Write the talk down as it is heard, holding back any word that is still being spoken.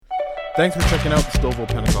Thanks for checking out the Stouffville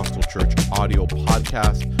Pentecostal Church audio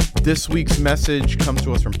podcast. This week's message comes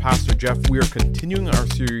to us from Pastor Jeff. We are continuing our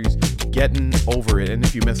series, Getting Over It. And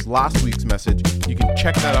if you missed last week's message, you can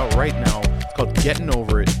check that out right now. It's called Getting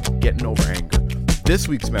Over It, Getting Over Anger. This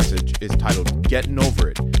week's message is titled Getting Over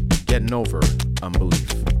It, Getting Over Unbelief.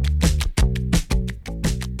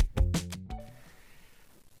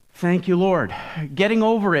 Thank you, Lord. Getting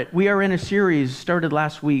Over It. We are in a series started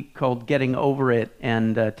last week called Getting Over It,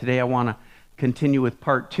 and today I want to continue with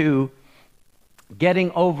part 2.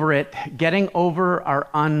 Getting Over It, Getting Over Our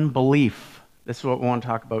Unbelief. This is what we want to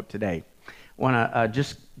talk about today. I want to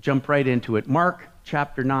just jump right into it. Mark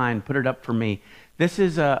chapter 9, put it up for me. This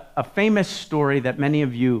is a famous story that many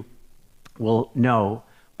of you will know,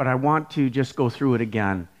 but I want to just go through it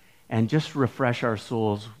again and just refresh our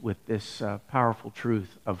souls with this powerful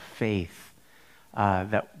truth of faith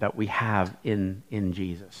that we have in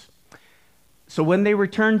Jesus. So when they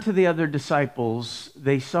returned to the other disciples,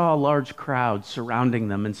 they saw a large crowd surrounding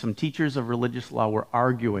them, and some teachers of religious law were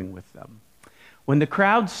arguing with them. When the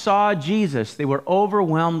crowd saw Jesus, they were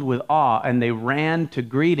overwhelmed with awe, and they ran to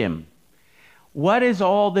greet him. "What is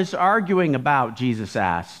all this arguing about?" Jesus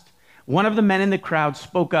asked. One of the men in the crowd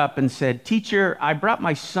spoke up and said, "Teacher, I brought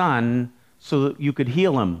my son so that you could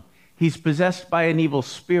heal him. He's possessed by an evil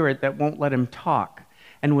spirit that won't let him talk.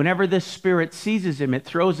 And whenever this spirit seizes him, it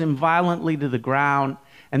throws him violently to the ground,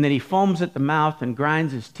 and then he foams at the mouth and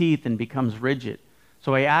grinds his teeth and becomes rigid.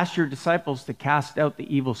 So I asked your disciples to cast out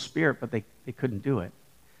the evil spirit, but they couldn't do it."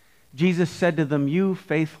 Jesus said to them, "You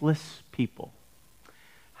faithless people,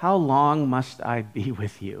 how long must I be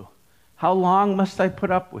with you? How long must I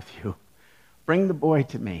put up with you? Bring the boy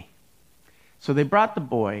to me." So they brought the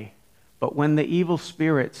boy, but when the evil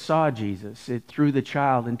spirit saw Jesus, it threw the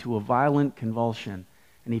child into a violent convulsion,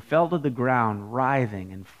 and he fell to the ground,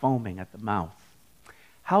 writhing and foaming at the mouth.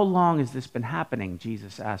 "How long has this been happening?"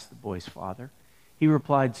 Jesus asked the boy's father. He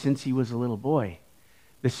replied, "Since he was a little boy.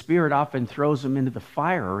 The spirit often throws him into the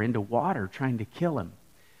fire or into water, trying to kill him.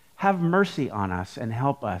 Have mercy on us and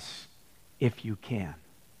help us if you can."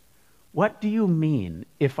 "What do you mean,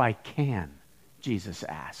 if I can?" Jesus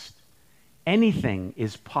asked. "Anything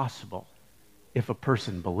is possible if a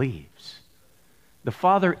person believes." The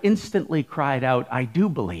father instantly cried out, "I do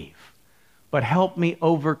believe, but help me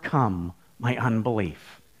overcome my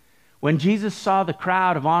unbelief." When Jesus saw the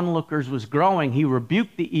crowd of onlookers was growing, he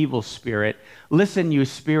rebuked the evil spirit. "Listen, you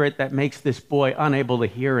spirit that makes this boy unable to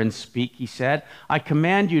hear and speak," he said. "I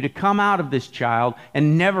command you to come out of this child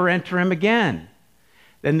and never enter him again."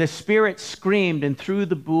 Then the spirit screamed and threw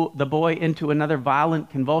the boy into another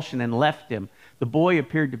violent convulsion and left him. The boy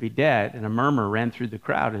appeared to be dead, and a murmur ran through the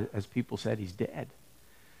crowd as people said, "He's dead."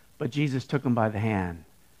 But Jesus took him by the hand,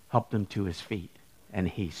 helped him to his feet, and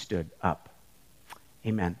he stood up.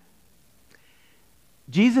 Amen.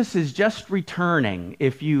 Jesus is just returning.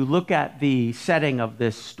 If you look at the setting of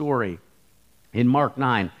this story in Mark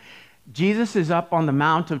 9, Jesus is up on the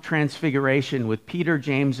Mount of Transfiguration with Peter,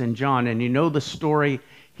 James, and John, and you know the story.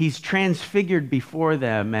 He's transfigured before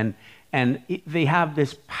them, and they have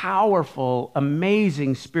this powerful,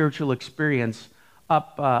 amazing spiritual experience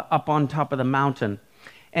up on top of the mountain.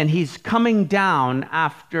 And he's coming down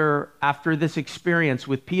after this experience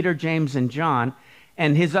with Peter, James, and John,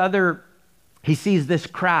 and he sees this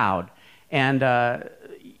crowd, and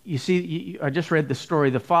you see, I just read the story.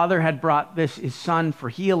 The father had brought his son for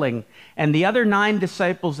healing, and the other 9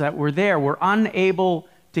 disciples that were there were unable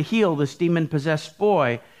to heal this demon-possessed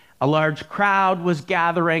boy. A large crowd was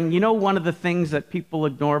gathering. You know, one of the things that people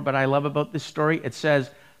ignore, but I love about this story, it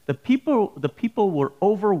says, the people were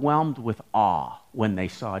overwhelmed with awe when they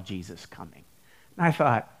saw Jesus coming. And I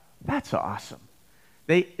thought, that's awesome.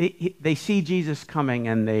 They see Jesus coming,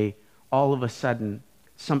 and all of a sudden,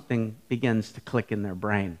 something begins to click in their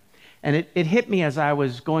brain. And it hit me as I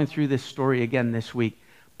was going through this story again this week.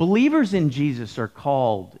 Believers in Jesus are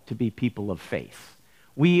called to be people of faith.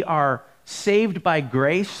 We are saved by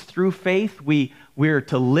grace through faith. We're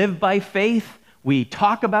to live by faith. We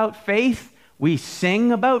talk about faith. We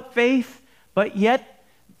sing about faith. But yet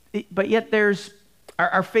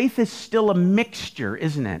our faith is still a mixture,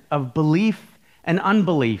 isn't it, of belief and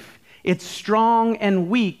unbelief. It's strong and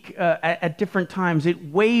weak at different times.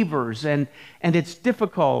 It wavers, and it's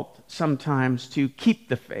difficult sometimes to keep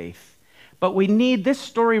the faith. But this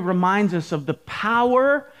story reminds us of the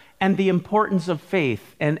power and the importance of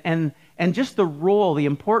faith, and just the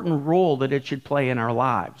important role that it should play in our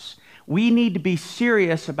lives. We need to be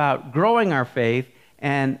serious about growing our faith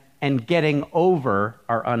and getting over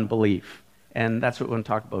our unbelief. And that's what we want to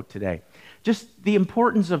talk about today. Just the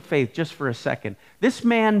importance of faith, just for a second. This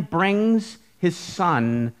man brings his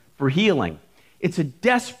son for healing. It's a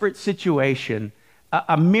desperate situation.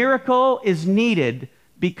 A miracle is needed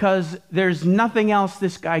because there's nothing else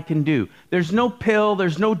this guy can do. There's no pill,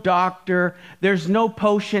 there's no doctor, there's no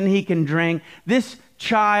potion he can drink. This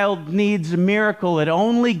child needs a miracle that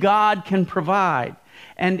only God can provide.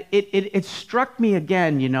 And it struck me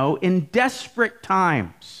again, in desperate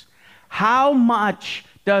times, how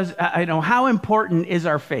important is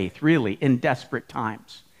our faith, really, in desperate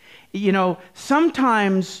times?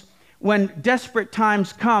 Sometimes when desperate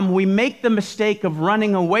times come, we make the mistake of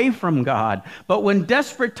running away from God. But when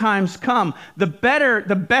desperate times come, the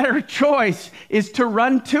better choice is to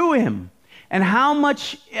run to Him. And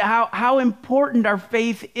how important our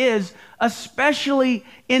faith is, especially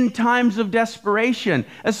in times of desperation,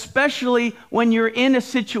 especially when you're in a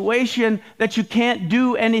situation that you can't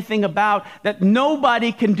do anything about, that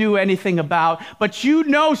nobody can do anything about, but you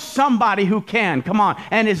know somebody who can. Come on,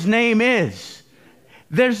 and his name is.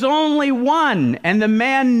 There's only one, and the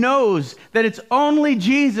man knows that it's only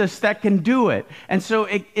Jesus that can do it. And so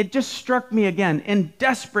it just struck me again, in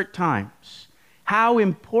desperate times, how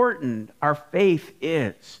important our faith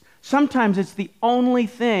is. Sometimes it's the only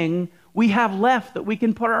thing we have left that we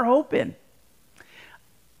can put our hope in.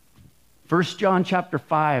 1 John chapter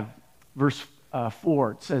 5, verse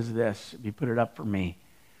 4, it says this, if you put it up for me.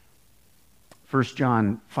 1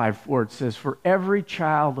 John 5:4, it says, "For every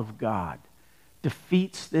child of God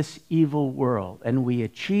defeats this evil world, and we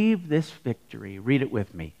achieve this victory," read it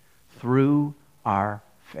with me, "through our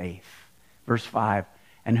faith." Verse 5,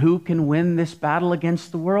 "And who can win this battle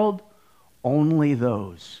against the world? Only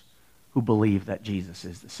those who believe that Jesus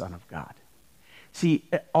is the Son of God." See,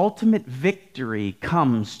 ultimate victory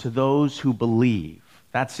comes to those who believe.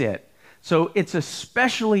 That's it. So it's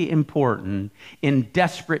especially important in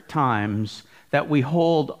desperate times that we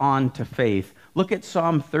hold on to faith. Look at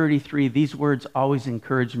Psalm 33. These words always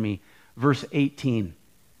encourage me. Verse 18,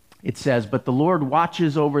 it says, "But the Lord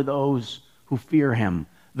watches over those who fear Him,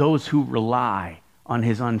 those who rely on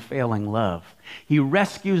His unfailing love. He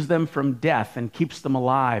rescues them from death and keeps them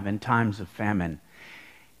alive in times of famine."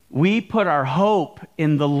 We put our hope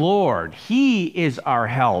in the Lord. He is our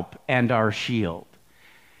help and our shield.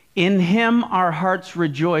 In Him our hearts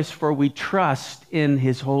rejoice, for we trust in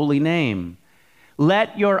His holy name.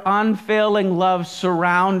 Let your unfailing love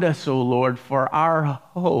surround us, O Lord, for our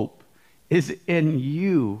hope is in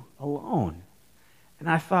you alone. And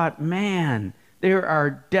I thought, man, there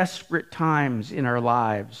are desperate times in our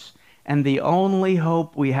lives, and the only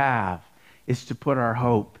hope we have is to put our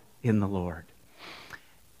hope in the Lord.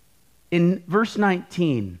 In verse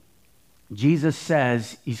 19, Jesus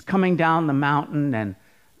says He's coming down the mountain, and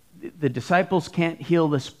the disciples can't heal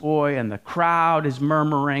this boy, and the crowd is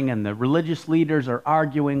murmuring, and the religious leaders are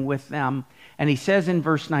arguing with them. And He says in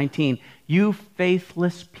verse 19, "You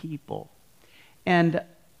faithless people." And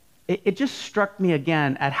it just struck me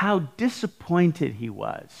again at how disappointed He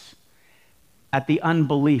was at the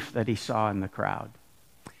unbelief that He saw in the crowd.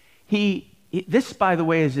 This, by the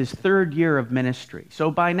way, is His third year of ministry.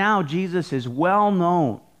 So by now, Jesus is well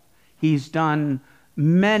known. He's done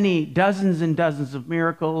dozens and dozens of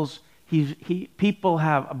miracles.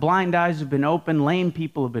 Blind eyes have been opened, lame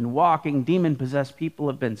people have been walking, demon-possessed people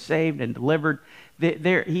have been saved and delivered.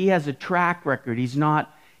 He has a track record.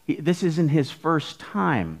 This isn't his first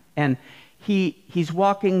time. And he's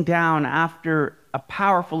walking down after a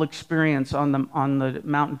powerful experience on the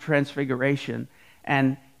Mountain Transfiguration,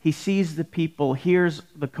 and he sees the people, hears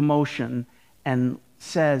the commotion, and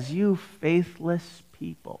says, "You faithless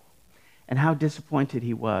people." And how disappointed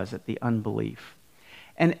he was at the unbelief.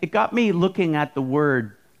 And it got me looking at the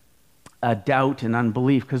word doubt and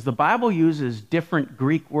unbelief, because the Bible uses different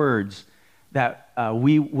Greek words that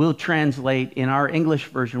we will translate, in our English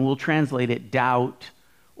version, we'll translate it doubt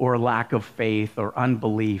or lack of faith or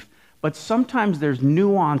unbelief. But sometimes there's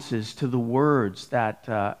nuances to the words that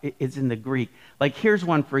is in the Greek. Like here's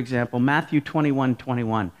one, for example, Matthew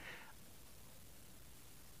 21:21.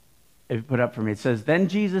 If you put up for me, it says, "Then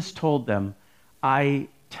Jesus told them, 'I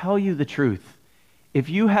tell you the truth. If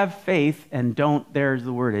you have faith and don't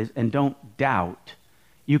doubt,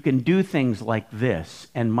 you can do things like this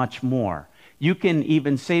and much more. You can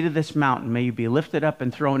even say to this mountain, may you be lifted up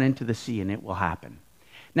and thrown into the sea, and it will happen.'"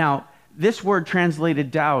 Now, this word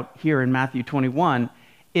translated doubt here in Matthew 21,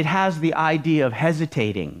 it has the idea of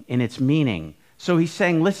hesitating in its meaning. So He's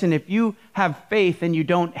saying, listen, if you have faith and you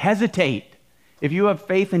don't hesitate, if you have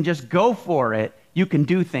faith and just go for it, you can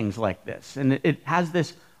do things like this. And it has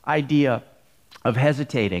this idea of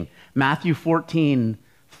hesitating. Matthew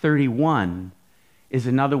 14:31 is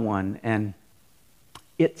another one, and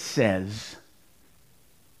it says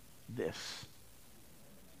this.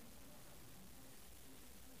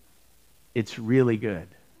 It's really good.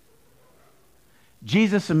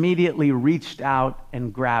 Jesus immediately reached out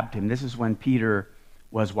and grabbed him. This is when Peter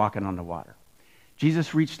was walking on the water.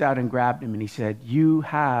 Jesus reached out and grabbed him and he said, "You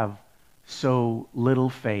have so little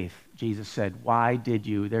faith." Jesus said, "Why did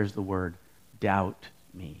you," there's the word, "doubt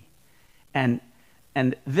me?" And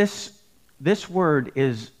this word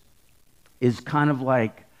is kind of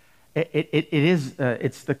like,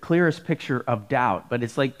 it's the clearest picture of doubt, but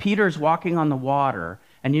it's like Peter's walking on the water,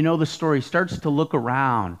 and you know the story. He starts to look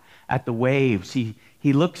around at the waves. He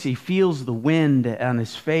feels the wind on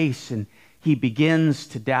his face, and he begins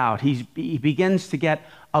to doubt. He begins to get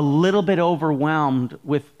a little bit overwhelmed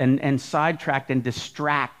with and sidetracked and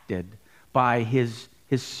distracted by his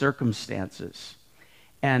circumstances.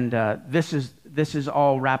 And this is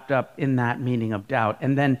all wrapped up in that meaning of doubt.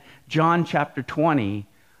 And then John chapter 20,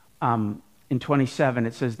 in 27,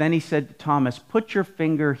 it says, "Then he said to Thomas, 'Put your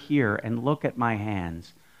finger here and look at my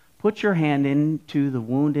hands. Put your hand into the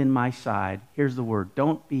wound in my side.'" Here's the word.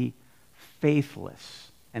 "Don't be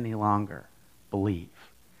faithless any longer. Believe."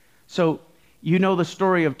 So you know the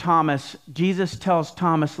story of Thomas. Jesus tells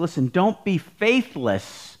Thomas, listen, don't be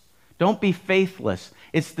faithless. Don't be faithless.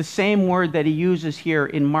 It's the same word that he uses here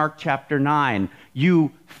in Mark chapter 9.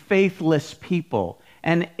 You faithless people.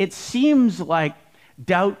 And it seems like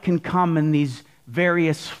doubt can come in these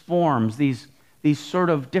various forms, these sort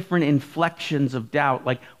of different inflections of doubt.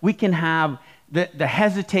 Like we can have the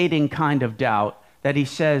hesitating kind of doubt that he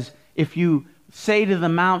says, if you say to the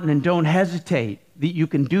mountain and don't hesitate, that you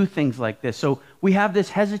can do things like this. So we have this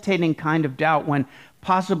hesitating kind of doubt when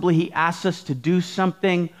possibly he asks us to do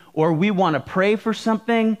something or we want to pray for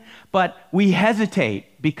something, but we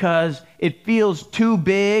hesitate because it feels too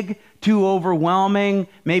big, too overwhelming,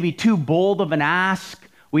 maybe too bold of an ask.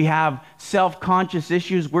 We have self-conscious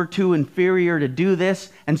issues. We're too inferior to do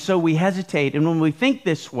this, and so we hesitate. And when we think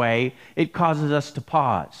this way, it causes us to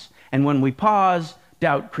pause. And when we pause,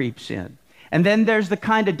 doubt creeps in. And then there's the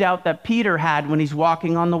kind of doubt that Peter had when he's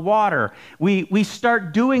walking on the water. We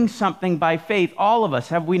start doing something by faith, all of us,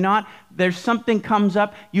 have we not? There's something comes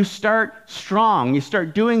up, you start strong, you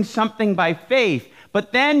start doing something by faith,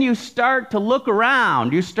 but then you start to look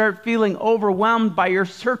around, you start feeling overwhelmed by your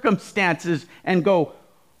circumstances and go,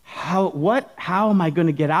 how am I going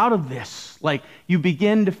to get out of this? Like you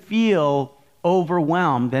begin to feel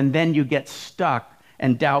overwhelmed and then you get stuck.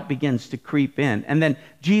 And doubt begins to creep in. And then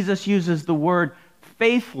Jesus uses the word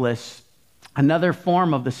faithless, another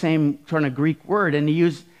form of the same sort of Greek word, and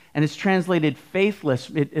it's translated faithless.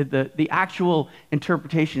 The actual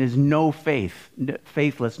interpretation is no faith,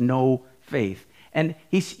 faithless, no faith. And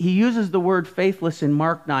he uses the word faithless in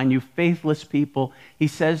Mark 9, you faithless people. He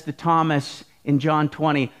says to Thomas in John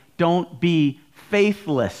 20, don't be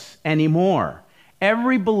faithless anymore.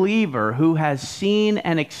 Every believer who has seen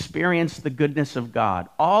and experienced the goodness of God,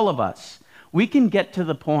 all of us, we can get to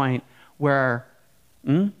the point where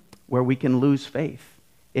we can lose faith.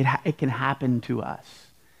 It can happen to us.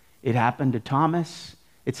 It happened to Thomas.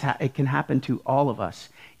 It can happen to all of us.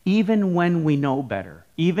 Even when we know better,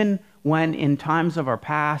 even when in times of our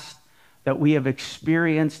past that we have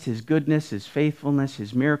experienced his goodness, his faithfulness,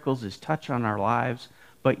 his miracles, his touch on our lives,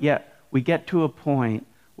 but yet we get to a point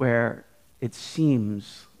where it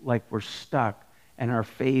seems like we're stuck and our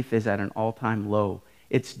faith is at an all-time low.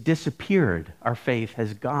 It's disappeared. Our faith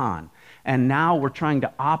has gone. And now we're trying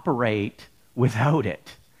to operate without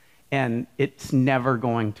it. And it's never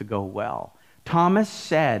going to go well. Thomas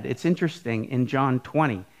said, it's interesting, in John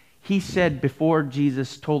 20, he said before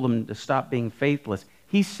Jesus told him to stop being faithless,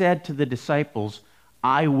 he said to the disciples,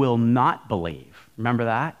 I will not believe. Remember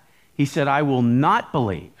that? He said, I will not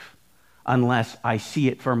believe unless I see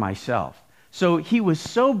it for myself. So he was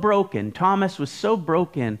so broken, Thomas was so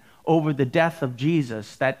broken over the death of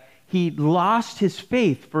Jesus that he lost his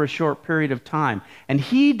faith for a short period of time. And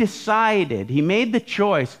he made the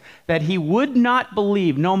choice that he would not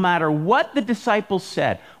believe no matter what the disciples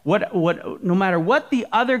said, no matter what the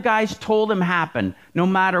other guys told him happened, no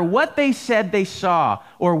matter what they said they saw,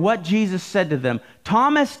 or what Jesus said to them.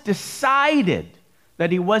 Thomas decided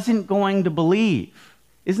that he wasn't going to believe.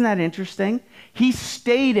 Isn't that interesting? He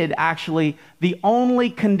stated, actually, the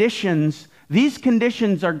only conditions, these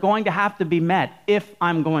conditions are going to have to be met if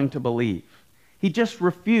I'm going to believe. He just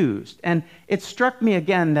refused. And it struck me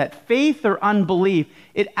again that faith or unbelief,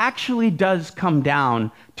 it actually does come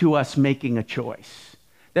down to us making a choice.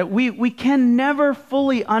 That we can never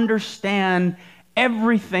fully understand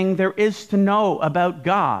everything there is to know about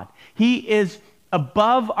God. He is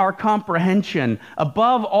above our comprehension,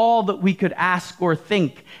 above all that we could ask or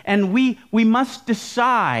think. And we must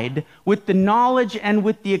decide with the knowledge and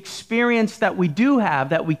with the experience that we do have,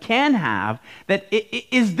 that we can have, that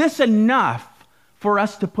is this enough for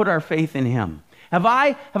us to put our faith in him? Have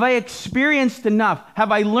I experienced enough?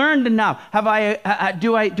 Have I learned enough?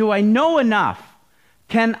 Do I know enough?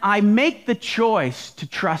 Can I make the choice to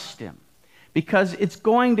trust him? Because it's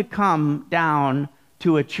going to come down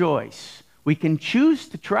to a choice. We can choose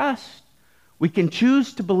to trust, we can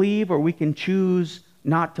choose to believe, or we can choose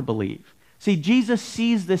not to believe. See, Jesus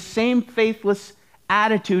sees this same faithless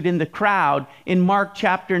attitude in the crowd in Mark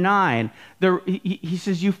chapter 9. He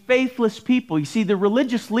says, you faithless people. You see, the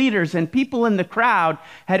religious leaders and people in the crowd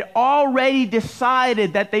had already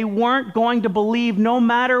decided that they weren't going to believe no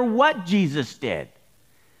matter what Jesus did.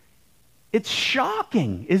 It's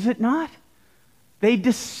shocking, is it not? They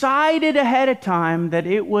decided ahead of time that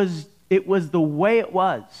it was the way it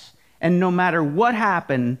was. And no matter what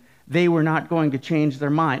happened, they were not going to change their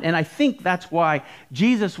mind. And I think that's why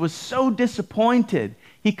Jesus was so disappointed.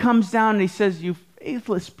 He comes down and he says, you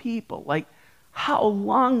faithless people, like, how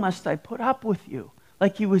long must I put up with you?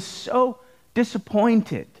 Like, he was so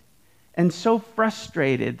disappointed and so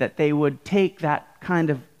frustrated that they would take that kind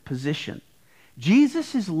of position.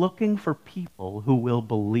 Jesus is looking for people who will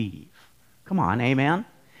believe. Come on, amen?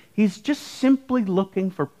 He's just simply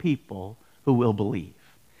looking for people who will believe.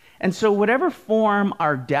 And so whatever form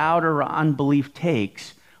our doubt or unbelief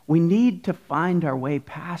takes, we need to find our way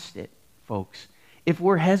past it, folks. If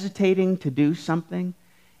we're hesitating to do something,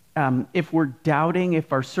 if we're doubting,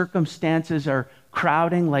 if our circumstances are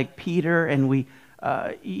crowding like Peter, and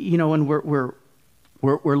and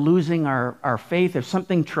we're losing our faith, if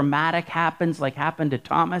something traumatic happens, like happened to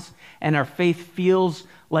Thomas, and our faith feels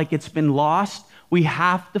like it's been lost, we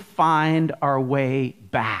have to find our way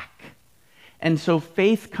back. And so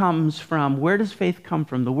faith comes from, where does faith come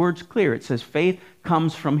from? The word's clear. It says faith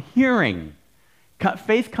comes from hearing.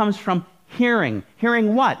 Faith comes from hearing.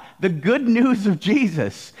 Hearing what? The good news of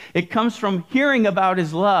Jesus. It comes from hearing about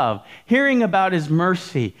his love, hearing about his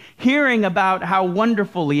mercy, hearing about how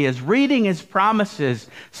wonderful he is, reading his promises,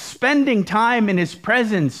 spending time in his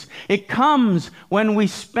presence. It comes when we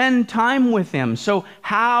spend time with him. So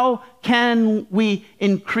how can we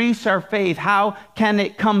increase our faith? How can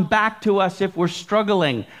it come back to us if we're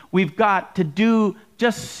struggling? We've got to do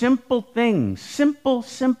just simple things, simple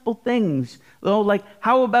things. Like,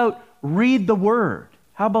 how about read the word?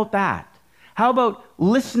 How about that? How about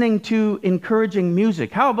listening to encouraging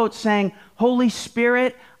music? How about saying, Holy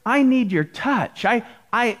Spirit, I need your touch. I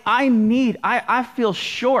feel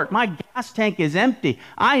short. My gas tank is empty.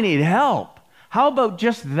 I need help. How about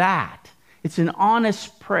just that? It's an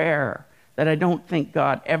honest prayer that I don't think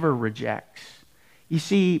God ever rejects. You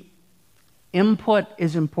see, input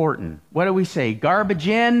is important. What do we say? Garbage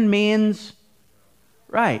in means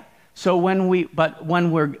right. So when we're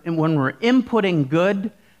inputting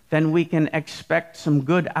good, then we can expect some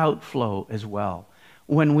good outflow as well.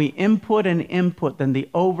 When we input, then the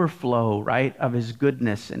overflow, right, of his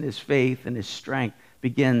goodness and his faith and his strength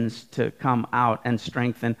begins to come out and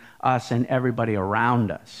strengthen us and everybody around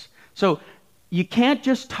us. So you can't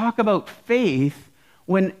just talk about faith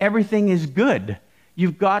when everything is good.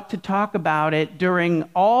 You've got to talk about it during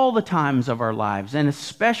all the times of our lives, and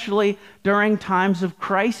especially during times of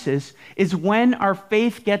crisis is when our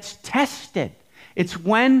faith gets tested.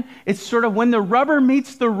 It's sort of when the rubber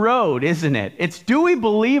meets the road, isn't it? It's, do we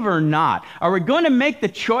believe or not? Are we going to make the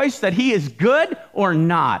choice that he is good or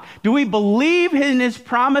not? Do we believe in his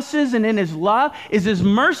promises and in his love? Is his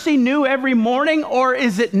mercy new every morning, or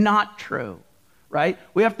is it not true? Right?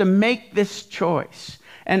 We have to make this choice.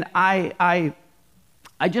 And I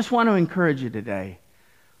just want to encourage you today.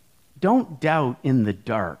 Don't doubt in the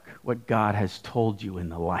dark what God has told you in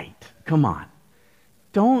the light. Come on.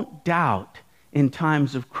 Don't doubt in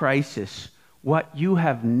times of crisis what you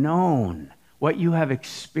have known, what you have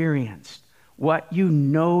experienced, what you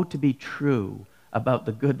know to be true about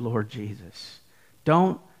the good Lord Jesus.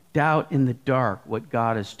 Don't doubt in the dark what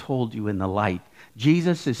God has told you in the light.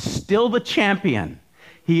 Jesus is still the champion.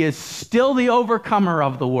 He is still the overcomer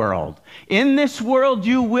of the world. In this world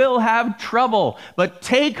you will have trouble, but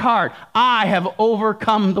take heart, I have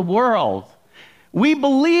overcome the world. We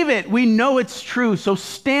believe it. We know it's true. So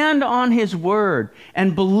stand on his word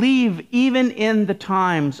and believe even in the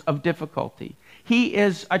times of difficulty. He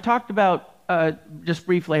is, I talked about, just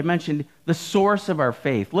briefly, I mentioned the source of our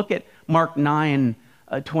faith. Look at Mark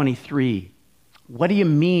 9:23. What do you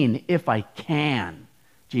mean, if I can?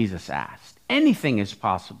 Jesus asked. Anything is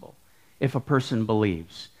possible if a person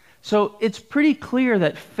believes. So it's pretty clear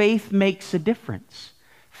that faith makes a difference.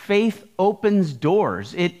 Faith opens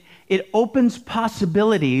doors. It opens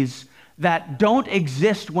possibilities that don't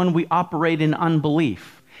exist when we operate in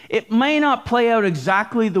unbelief. It may not play out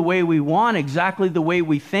exactly the way we want, exactly the way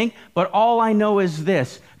we think, but all I know is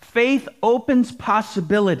this: faith opens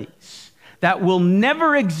possibilities that will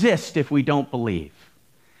never exist if we don't believe.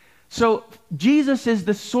 So Jesus is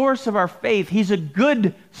the source of our faith. He's a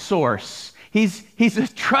good source. He's a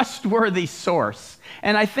trustworthy source.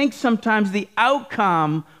 And I think sometimes the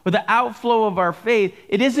outcome or the outflow of our faith,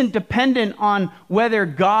 it isn't dependent on whether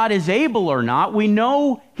God is able or not. We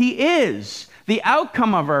know He is. The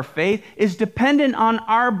outcome of our faith is dependent on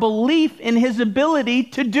our belief in His ability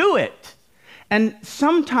to do it. And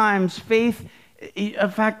sometimes faith, in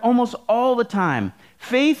fact, almost all the time,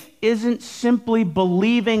 faith isn't simply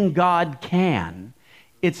believing God can.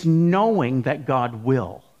 It's knowing that God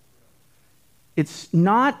will. It's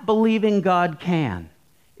not believing God can.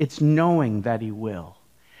 It's knowing that He will.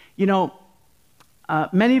 You know,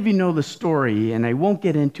 many of you know the story, and I won't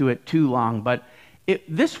get into it too long, but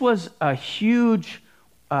this was a huge,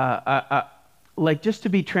 like, just to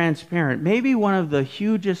be transparent, maybe one of the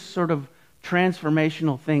hugest sort of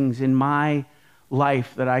transformational things in my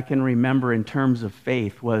life that I can remember in terms of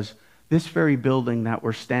faith was this very building that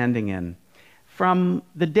we're standing in. From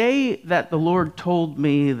the day that the Lord told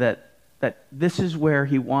me that this is where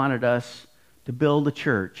He wanted us to build a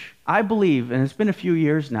church, I believe, and it's been a few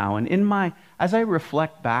years now, and as I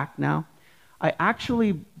reflect back now, I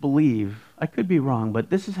actually believe, I could be wrong,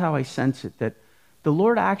 but this is how I sense it, that the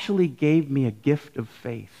Lord actually gave me a gift of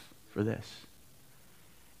faith for this.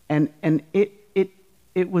 And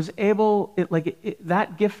it was able,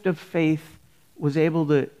 that gift of faith was able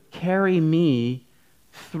to carry me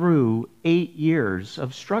through 8 years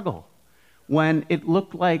of struggle. When it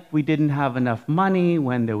looked like we didn't have enough money,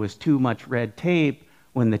 when there was too much red tape,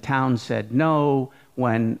 when the town said no,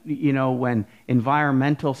 when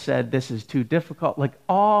environmental said this is too difficult, like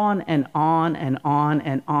on and on and on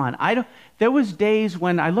and on. There was days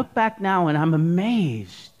when I look back now and I'm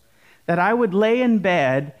amazed that I would lay in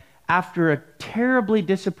bed after a terribly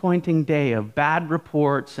disappointing day of bad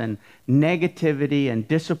reports and negativity and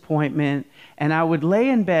disappointment, and I would lay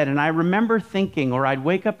in bed and I remember thinking, or I'd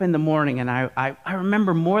wake up in the morning and I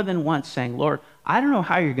remember more than once saying, Lord, I don't know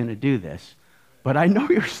how you're going to do this, but I know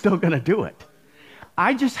you're still going to do it.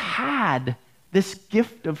 I just had this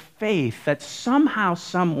gift of faith that somehow,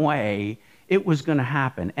 some way, it was going to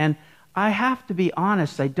happen. And I have to be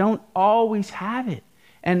honest, I don't always have it.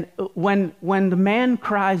 And when the man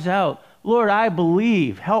cries out, Lord, I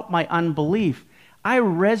believe, help my unbelief, I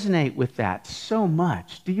resonate with that so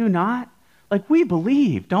much. Do you not? Like, we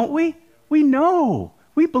believe, don't we? We know,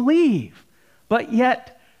 we believe. But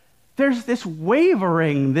yet, there's this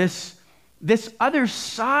wavering, this other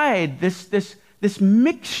side, this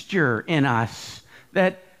mixture in us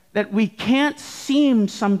that we can't seem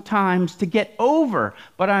sometimes to get over.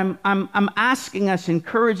 But I'm asking us,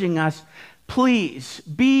 encouraging us, please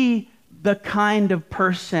be the kind of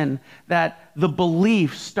person that the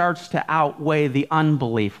belief starts to outweigh the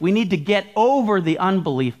unbelief. We need to get over the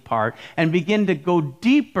unbelief part and begin to go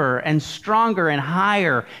deeper and stronger and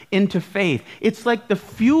higher into faith. It's like the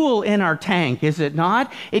fuel in our tank, is it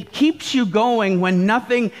not? It keeps you going when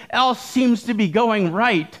nothing else seems to be going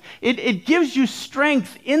right. It gives you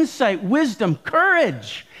strength, insight, wisdom,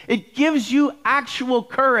 courage. It gives you actual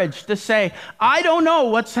courage to say, I don't know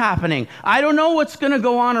what's happening. I don't know what's going to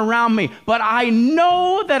go on around me, but I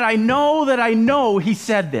know that I know that I know He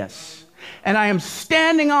said this. And I am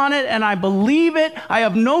standing on it, and I believe it. I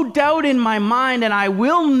have no doubt in my mind, and I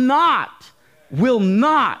will not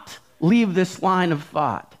leave this line of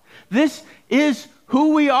thought. This is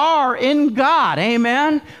who we are in God,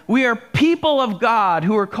 amen? We are people of God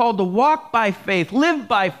who are called to walk by faith, live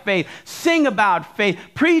by faith, sing about faith,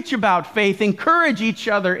 preach about faith, encourage each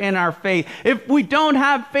other in our faith. If we don't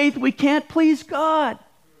have faith, we can't please God.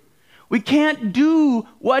 We can't do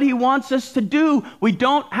what He wants us to do. We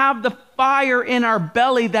don't have the fire in our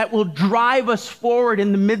belly that will drive us forward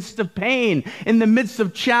in the midst of pain, in the midst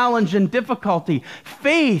of challenge and difficulty.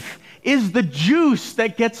 Faith is the juice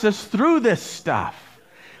that gets us through this stuff.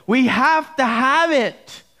 We have to have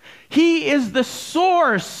it. He is the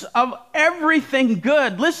source of everything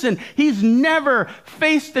good. Listen, He's never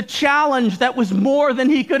faced a challenge that was more than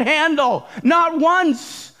He could handle. Not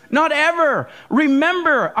once. Not ever.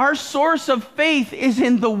 Remember, our source of faith is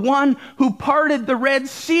in the one who parted the Red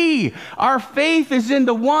Sea. Our faith is in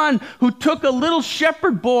the one who took a little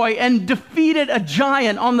shepherd boy and defeated a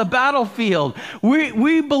giant on the battlefield.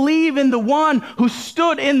 We believe in the one who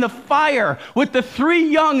stood in the fire with the 3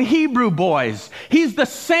 young Hebrew boys. He's the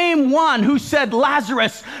same one who said,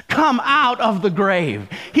 Lazarus, come out of the grave.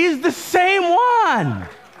 He's the same one.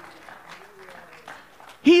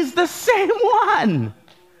 He's the same one.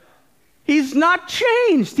 He's not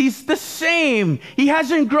changed. He's the same. He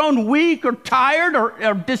hasn't grown weak or tired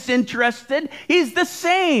or disinterested. He's the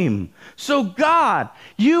same. So God,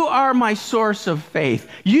 you are my source of faith.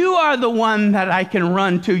 You are the one that I can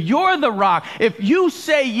run to. You're the rock. If you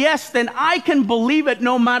say yes, then I can believe it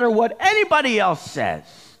no matter what anybody else says.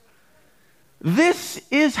 This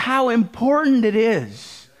is how important it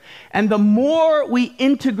is. And the more we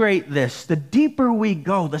integrate this, the deeper we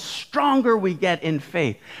go, the stronger we get in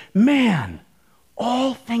faith. Man,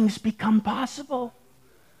 all things become possible.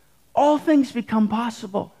 All things become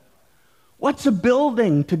possible. What's a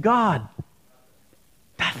building to God?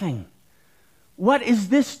 Nothing. What is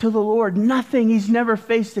this to the Lord? Nothing. He's never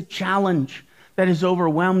faced a challenge that has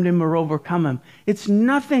overwhelmed him or overcome him. It's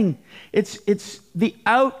nothing. It's the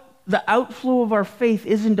outflow of our faith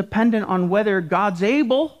isn't dependent on whether God's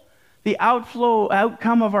able. The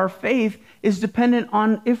outcome of our faith is dependent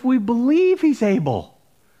on if we believe he's able.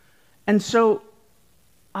 And so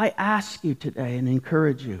I ask you today and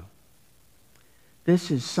encourage you. This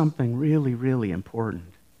is something really, really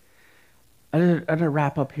important. I'm going to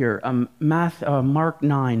wrap up here. Mark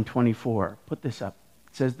 9:24. Put this up.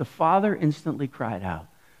 It says, the father instantly cried out,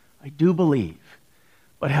 I do believe,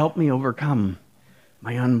 but help me overcome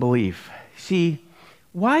my unbelief. See,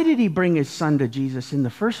 why did he bring his son to Jesus in the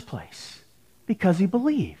first place? Because he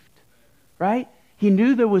believed, right? He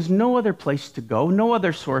knew there was no other place to go, no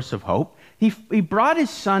other source of hope. He brought his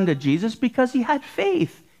son to Jesus because he had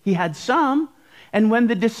faith. He had some. And when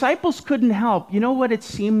the disciples couldn't help, you know what it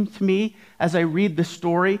seemed to me as I read the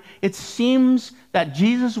story? It seems that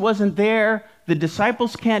Jesus wasn't there. The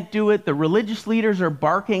disciples can't do it. The religious leaders are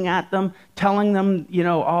barking at them, telling them,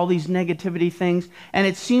 all these negativity things. And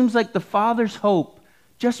it seems like the Father's hope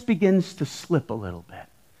just begins to slip a little bit.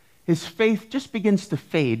 His faith just begins to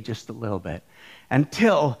fade just a little bit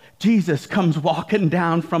until Jesus comes walking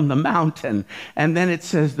down from the mountain. And then it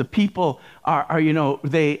says the people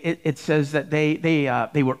it says that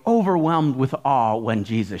they were overwhelmed with awe when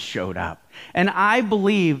Jesus showed up. And I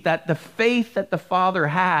believe that the faith that the Father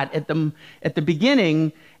had at the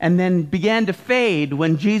beginning and then began to fade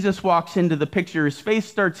when Jesus walks into the picture. His faith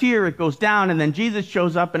starts here, it goes down, and then Jesus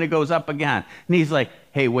shows up and it goes up again. And he's like,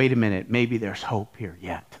 hey, wait a minute, maybe there's hope here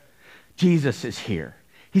yet. Jesus is here.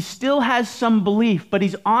 He still has some belief, but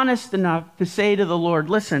he's honest enough to say to the Lord,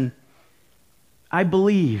 listen, I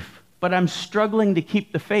believe, but I'm struggling to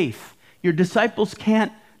keep the faith. Your disciples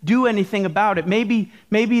can't do anything about it. Maybe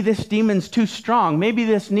this demon's too strong. Maybe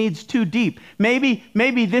this needs too deep. Maybe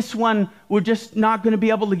this one we're just not going to be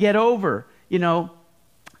able to get over,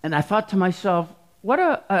 And I thought to myself, what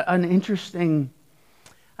an interesting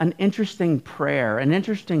prayer, an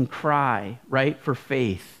interesting cry, right, for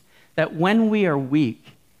faith, that when we are weak,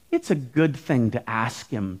 it's a good thing to ask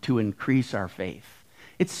him to increase our faith.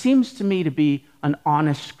 It seems to me to be an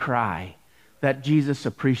honest cry that Jesus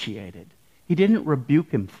appreciated. He didn't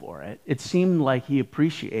rebuke him for it. It seemed like he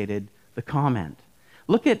appreciated the comment.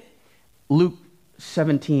 Look at Luke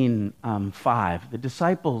 17:5.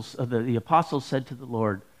 The apostles said to the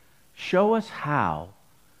Lord, show us how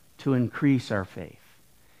to increase our faith.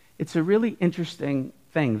 It's a really interesting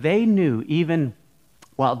thing. They knew, even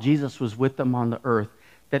while Jesus was with them on the earth,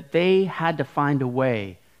 that they had to find a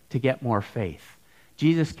way to get more faith.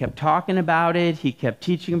 Jesus kept talking about it. He kept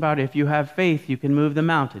teaching about it. If you have faith, you can move the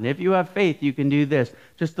mountain. If you have faith, you can do this.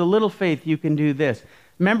 Just a little faith, you can do this.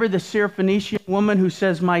 Remember the Syrophoenician woman who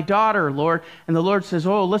says, my daughter, Lord. And the Lord says,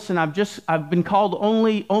 oh, listen, I've been called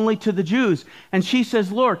only to the Jews. And she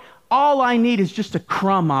says, Lord, all I need is just a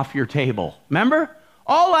crumb off your table. Remember?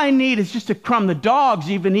 All I need is just a crumb. The dogs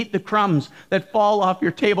even eat the crumbs that fall off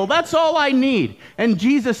your table. That's all I need. And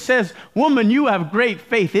Jesus says, woman, you have great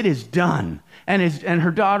faith. It is done. And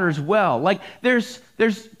her daughter as well. Like there's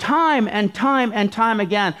time and time and time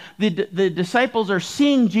again, the disciples are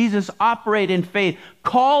seeing Jesus operate in faith,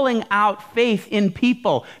 calling out faith in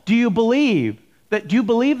people. Do you believe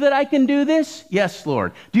that I can do this? Yes,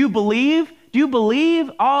 Lord. Do you believe? Do you believe?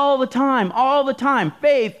 All the time.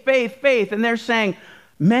 Faith, faith, faith. And they're saying,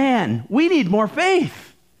 man, we need more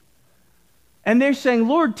faith. And they're saying,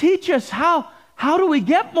 Lord, teach us how do we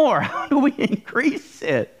get more? How do we increase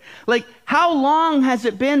it? Like, how long has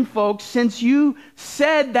it been, folks, since you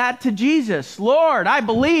said that to Jesus? Lord, I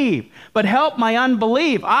believe, but help my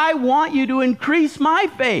unbelief. I want you to increase my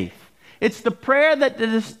faith. It's the prayer that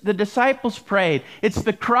the disciples prayed. It's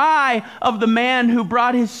the cry of the man who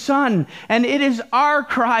brought his son. And it is our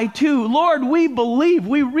cry too. Lord, we believe.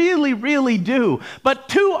 We really, really do. But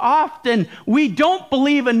too often, we don't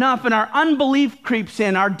believe enough, and our unbelief creeps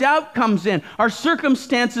in. Our doubt comes in. Our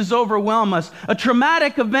circumstances overwhelm us. A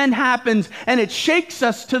traumatic event happens, and it shakes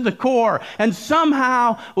us to the core. And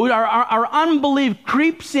somehow, our unbelief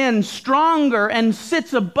creeps in stronger and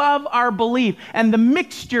sits above our belief. And the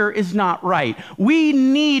mixture is not right. We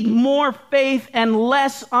need more faith and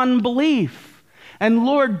less unbelief. And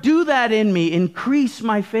Lord, do that in me. Increase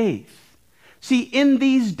my faith. See, in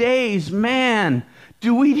these days, man,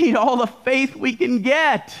 do we need all the faith we can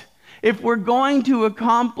get if we're going to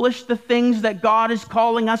accomplish the things that God is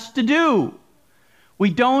calling us to do. We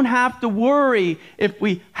don't have to worry if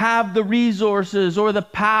we have the resources or the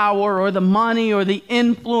power or the money or the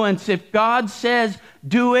influence. If God says,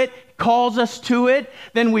 do it, calls us to it,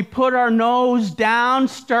 then we put our nose down,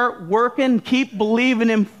 start working, keep believing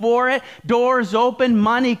Him for it. Doors open,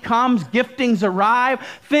 money comes, giftings arrive,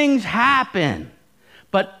 things happen.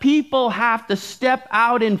 But people have to step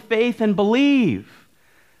out in faith and believe.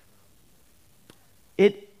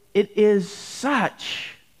 It is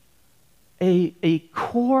such a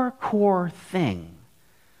core thing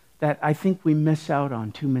that I think we miss out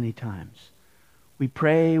on too many times. We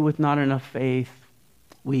pray with not enough faith.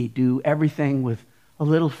 We do everything with a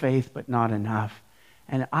little faith, but not enough.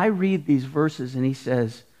 And I read these verses and he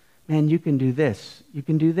says, man, you can do this. You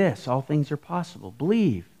can do this. All things are possible.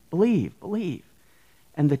 Believe, believe, believe.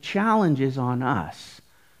 And the challenge is on us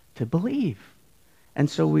to believe. And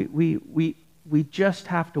so we just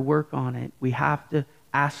have to work on it. We have to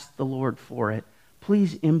ask the Lord for it.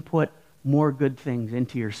 Please input more good things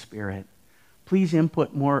into your spirit. Please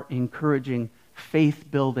input more encouraging,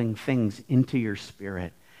 faith-building things into your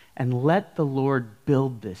spirit. And let the Lord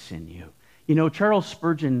build this in you. You know, Charles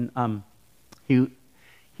Spurgeon,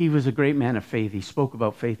 he was a great man of faith. He spoke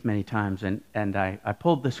about faith many times. And I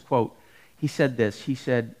pulled this quote. He said this. He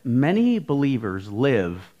said, many believers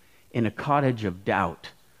live in a cottage of doubt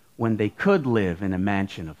when they could live in a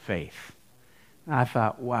mansion of faith. And I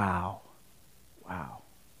thought, wow.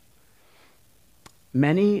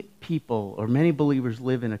 Many people or many believers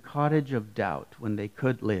live in a cottage of doubt when they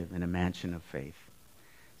could live in a mansion of faith.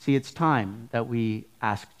 See, it's time that we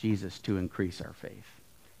ask Jesus to increase our faith.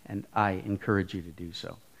 And I encourage you to do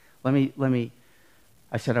so. Let me,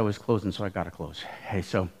 I said I was closing, so I got to close. Hey,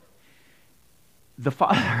 so the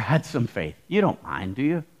Father had some faith. You don't mind, do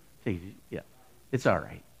you? Yeah, it's all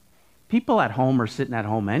right. People at home are sitting at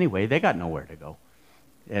home anyway. They got nowhere to go.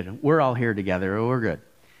 And we're all here together. We're good.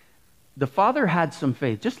 The Father had some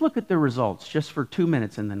faith. Just look at the results just for 2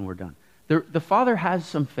 minutes and then we're done. The Father has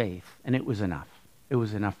some faith, and it was enough. It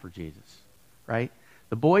was enough for Jesus, right?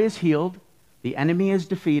 The boy is healed, the enemy is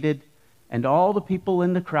defeated, and all the people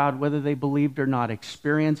in the crowd, whether they believed or not,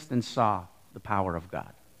 experienced and saw the power of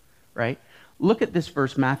God, right? Look at this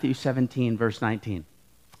verse, Matthew 17, verse 19.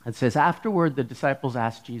 It says, afterward, the disciples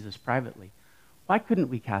asked Jesus privately, why couldn't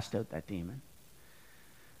we cast out that demon?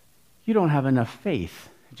 You don't have enough faith,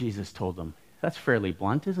 Jesus told them. That's fairly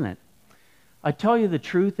blunt, isn't it? I tell you the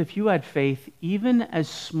truth, if you had faith even as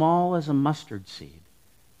small as a mustard seed,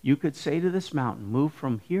 you could say to this mountain, move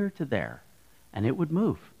from here to there, and it would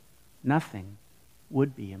move. Nothing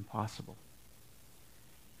would be impossible.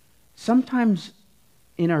 Sometimes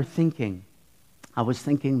in our thinking, I was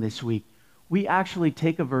thinking this week, we actually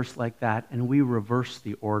take a verse like that and we reverse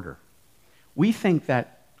the order. We think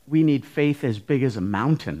that we need faith as big as a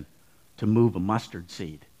mountain to move a mustard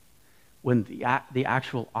seed, when the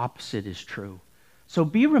actual opposite is true. So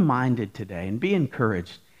be reminded today and be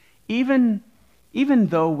encouraged. Even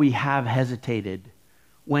though we have hesitated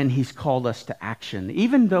when He's called us to action,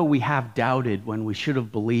 even though we have doubted when we should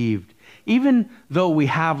have believed, even though we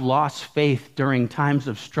have lost faith during times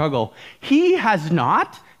of struggle, He has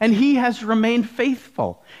not, and He has remained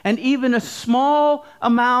faithful. And even a small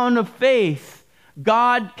amount of faith,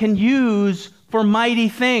 God can use for mighty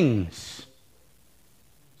things.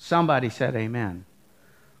 Somebody said amen.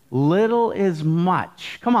 Little is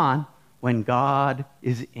much. Come on, when God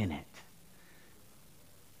is in it.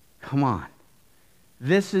 Come on.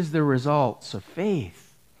 This is the results of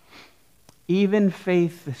faith. Even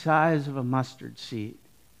faith the size of a mustard seed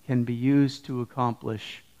can be used to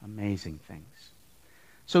accomplish amazing things.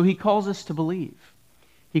 So He calls us to believe.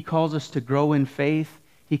 He calls us to grow in faith.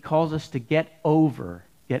 He calls us to get over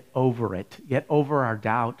it, get over our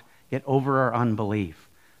doubt, get over our unbelief.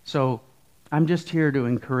 So I'm just here to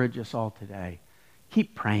encourage us all today.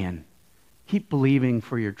 Keep praying. Keep believing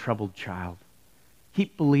for your troubled child.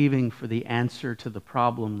 Keep believing for the answer to the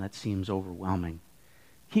problem that seems overwhelming.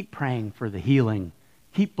 Keep praying for the healing.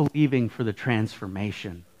 Keep believing for the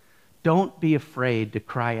transformation. Don't be afraid to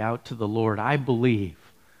cry out to the Lord, I believe,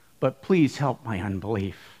 but please help my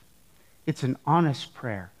unbelief. It's an honest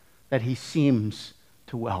prayer that he seems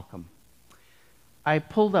to welcome. I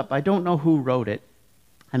pulled up, I don't know who wrote it,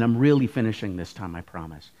 and I'm really finishing this time, I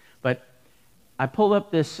promise. But I pulled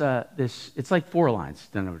up this, it's like 4 lines,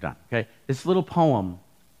 then we're done, okay? This little poem,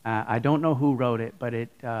 I don't know who wrote it, but it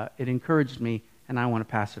encouraged me, and I want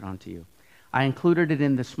to pass it on to you. I included it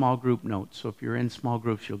in the small group notes, so if you're in small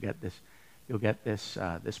groups, you'll get this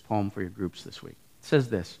poem for your groups this week. It says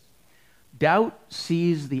this: doubt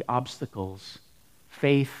sees the obstacles,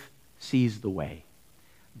 faith sees the way.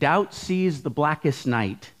 Doubt sees the blackest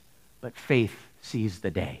night, but faith sees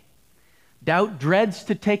the day. Doubt dreads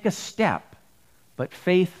to take a step, but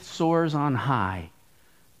faith soars on high.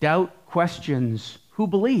 Doubt questions who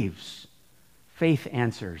believes, faith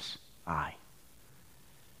answers I.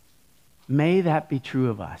 May that be true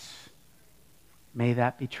of us. May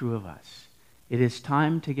that be true of us. It is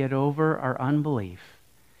time to get over our unbelief,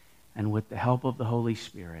 and with the help of the Holy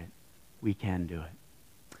Spirit, we can do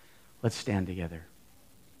it. Let's stand together.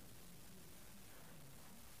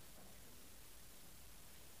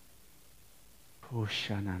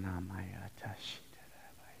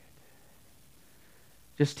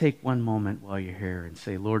 Just take one moment while you're here and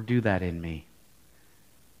say, Lord, do that in me.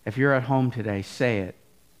 If you're at home today, say it.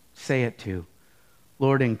 Say it too.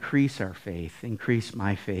 Lord, increase our faith. Increase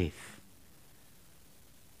my faith.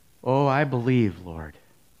 Oh, I believe, Lord.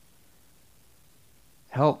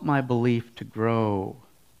 Help my belief to grow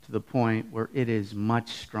to the point where it is much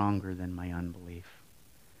stronger than my unbelief.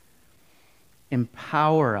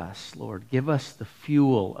 Empower us, Lord. Give us the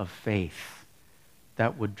fuel of faith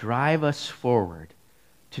that would drive us forward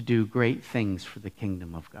to do great things for the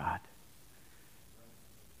kingdom of God.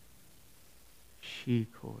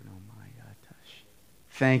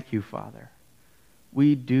 Thank you, Father.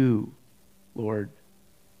 We do, Lord,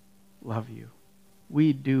 love you.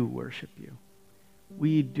 We do worship you.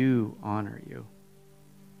 We do honor you.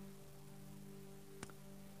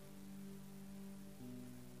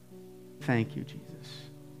 Thank you, Jesus.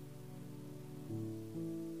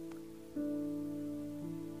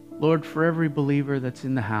 Lord, for every believer that's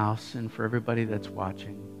in the house and for everybody that's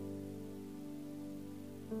watching,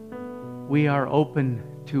 we are open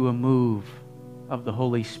to a move of the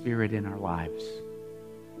Holy Spirit in our lives.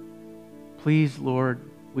 Please, Lord,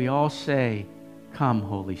 we all say, come,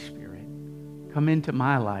 Holy Spirit. Come into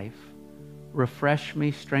my life. Refresh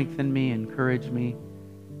me, strengthen me, encourage me.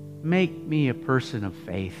 Make me a person of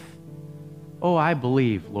faith. Oh, I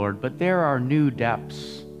believe, Lord, but there are new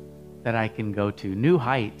depths that I can go to, new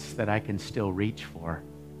heights that I can still reach for.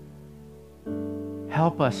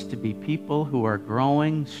 Help us to be people who are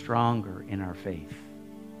growing stronger in our faith,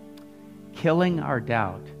 killing our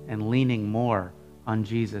doubt and leaning more on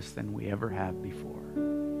Jesus than we ever have before.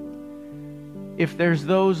 If there's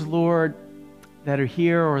those, Lord, that are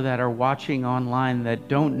here or that are watching online that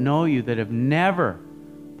don't know you, that have never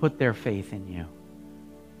put their faith in you,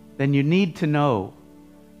 then you need to know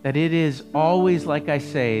that it is always, like I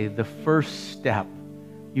say, the first step.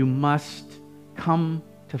 You must come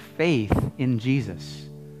to faith in Jesus.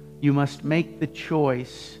 You must make the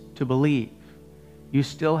choice to believe. You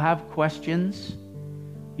still have questions.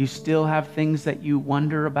 You still have things that you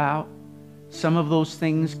wonder about. Some of those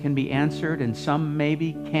things can be answered and some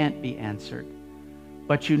maybe can't be answered.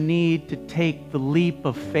 But you need to take the leap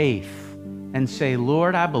of faith and say,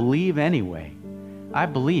 Lord, I believe anyway. I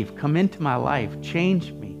believe. Come into my life.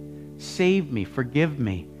 Change me. Save me. Forgive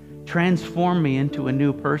me. Transform me into a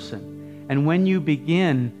new person. And when you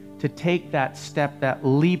begin to take that step, that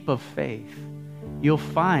leap of faith, you'll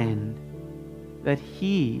find that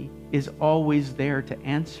He is always there to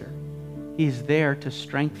answer. He's there to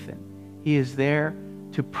strengthen. He is there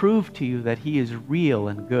to prove to you that He is real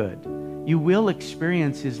and good. You will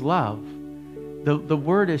experience His love. The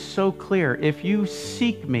word is so clear. If you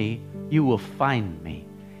seek me, you will find me.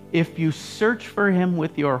 If you search for Him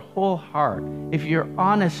with your whole heart, if you're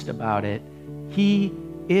honest about it, He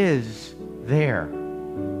is there.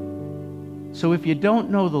 So if you don't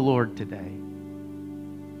know the Lord today,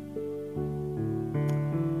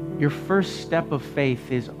 your first step of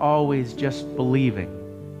faith is always just believing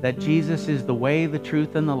that Jesus is the way, the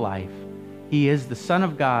truth, and the life. He is the Son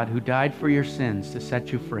of God who died for your sins to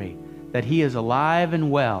set you free, that He is alive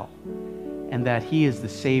and well, and that He is the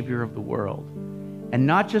Savior of the world. And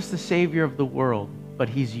not just the Savior of the world, but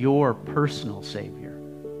he's your personal Savior.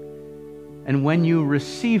 And when you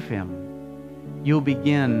receive him, you'll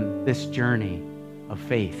begin this journey of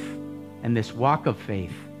faith and this walk of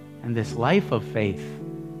faith and this life of faith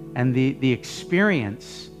and the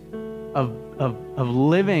experience of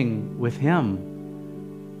living with him.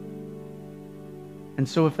 And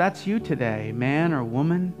so if that's you today, man or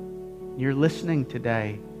woman, you're listening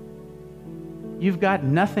today, you've got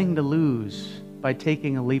nothing to lose by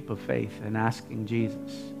taking a leap of faith and asking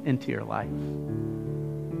Jesus into your life.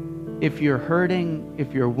 If you're hurting,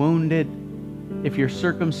 if you're wounded, if your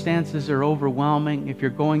circumstances are overwhelming, if you're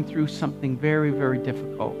going through something very, very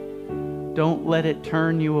difficult, don't let it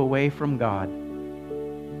turn you away from God.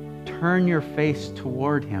 Turn your face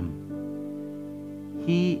toward him.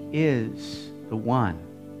 He is the one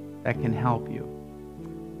that can help you.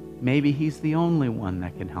 Maybe he's the only one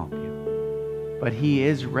that can help you, but he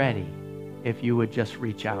is ready if you would just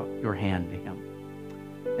reach out your hand to him.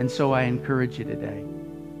 And so I encourage you today,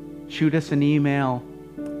 shoot us an email,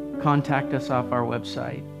 contact us off our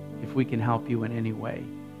website if we can help you in any way.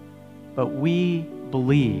 But we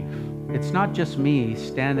believe, it's not just me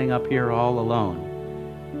standing up here all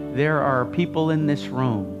alone. There are people in this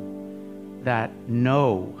room that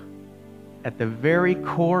know at the very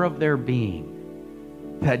core of their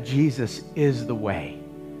being that Jesus is the way,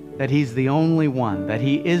 that he's the only one, that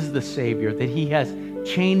he is the Savior, that he has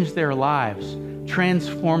changed their lives,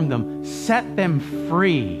 transformed them, set them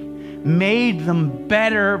free, made them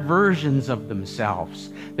better versions of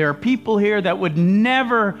themselves. There are people here that would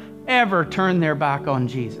never, ever turn their back on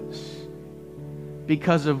Jesus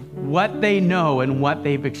because of what they know and what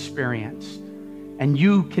they've experienced. And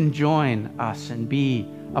you can join us and be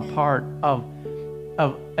a part of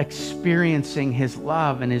experiencing his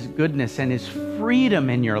love and his goodness and his freedom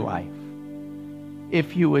in your life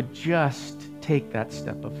if you would just take that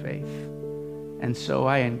step of faith. And so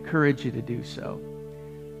I encourage you to do so.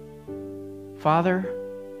 Father,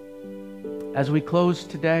 as we close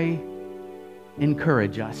today,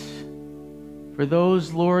 encourage us. For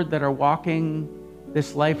those, Lord, that are walking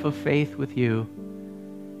this life of faith with you,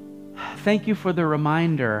 thank you for the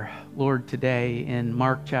reminder, Lord, today in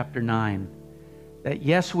Mark chapter 9, that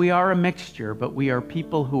yes, we are a mixture, but we are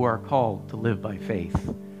people who are called to live by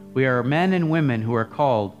faith. We are men and women who are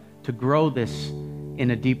called to grow this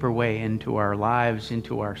in a deeper way into our lives,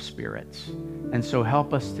 into our spirits. And so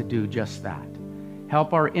help us to do just that.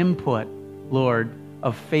 Help our input, Lord,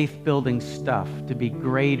 of faith-building stuff to be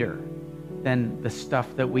greater than the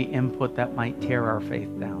stuff that we input that might tear our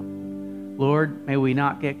faith down. Lord, may we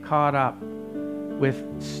not get caught up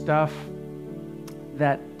with stuff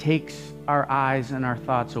that takes our eyes and our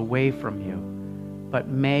thoughts away from you, but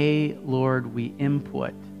may, Lord, we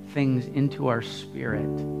input things into our spirit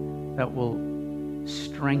that will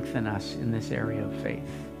strengthen us in this area of faith.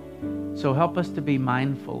 So help us to be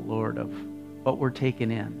mindful, Lord, of what we're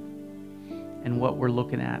taking in and what we're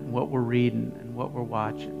looking at and what we're reading and what we're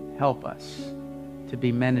watching. Help us to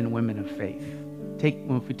be men and women of faith.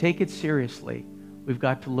 If we take it seriously, we've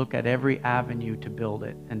got to look at every avenue to build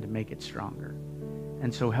it and to make it stronger.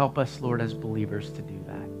 And so help us, Lord, as believers to do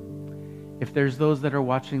that. If there's those that are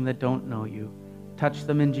watching that don't know you, touch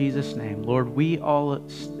them in Jesus' name. Lord, we all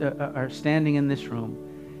are standing in this room,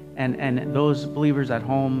 and those believers at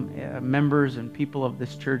home, members and people of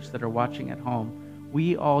this church that are watching at home,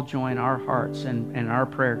 we all join our hearts and our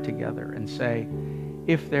prayer together and say,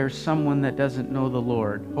 if there's someone that doesn't know the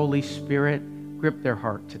Lord, Holy Spirit, grip their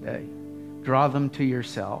heart today. Draw them to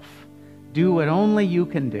yourself. Do what only you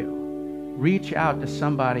can do. Reach out to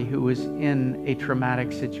somebody who is in a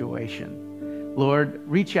traumatic situation. Lord,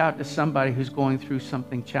 reach out to somebody who's going through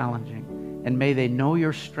something challenging, and may they know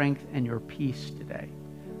your strength and your peace today.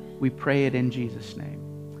 We pray it in Jesus' name.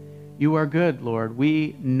 You are good, Lord.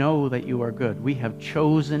 We know that you are good. We have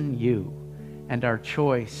chosen you, and our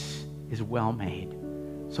choice is well made.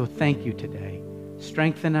 So thank you today.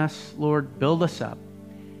 Strengthen us, Lord. Build us up,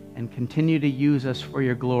 and continue to use us for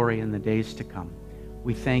your glory in the days to come.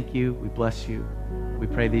 We thank you. We bless you. We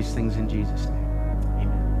pray these things in Jesus' name.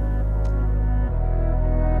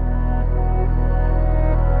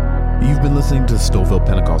 You've been listening to the Stouffville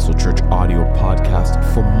Pentecostal Church audio podcast.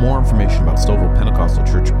 For more information about Stouffville Pentecostal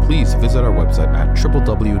Church, please visit our website at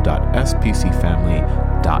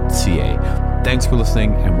www.spcfamily.ca. Thanks for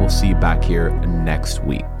listening, and we'll see you back here next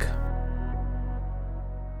week.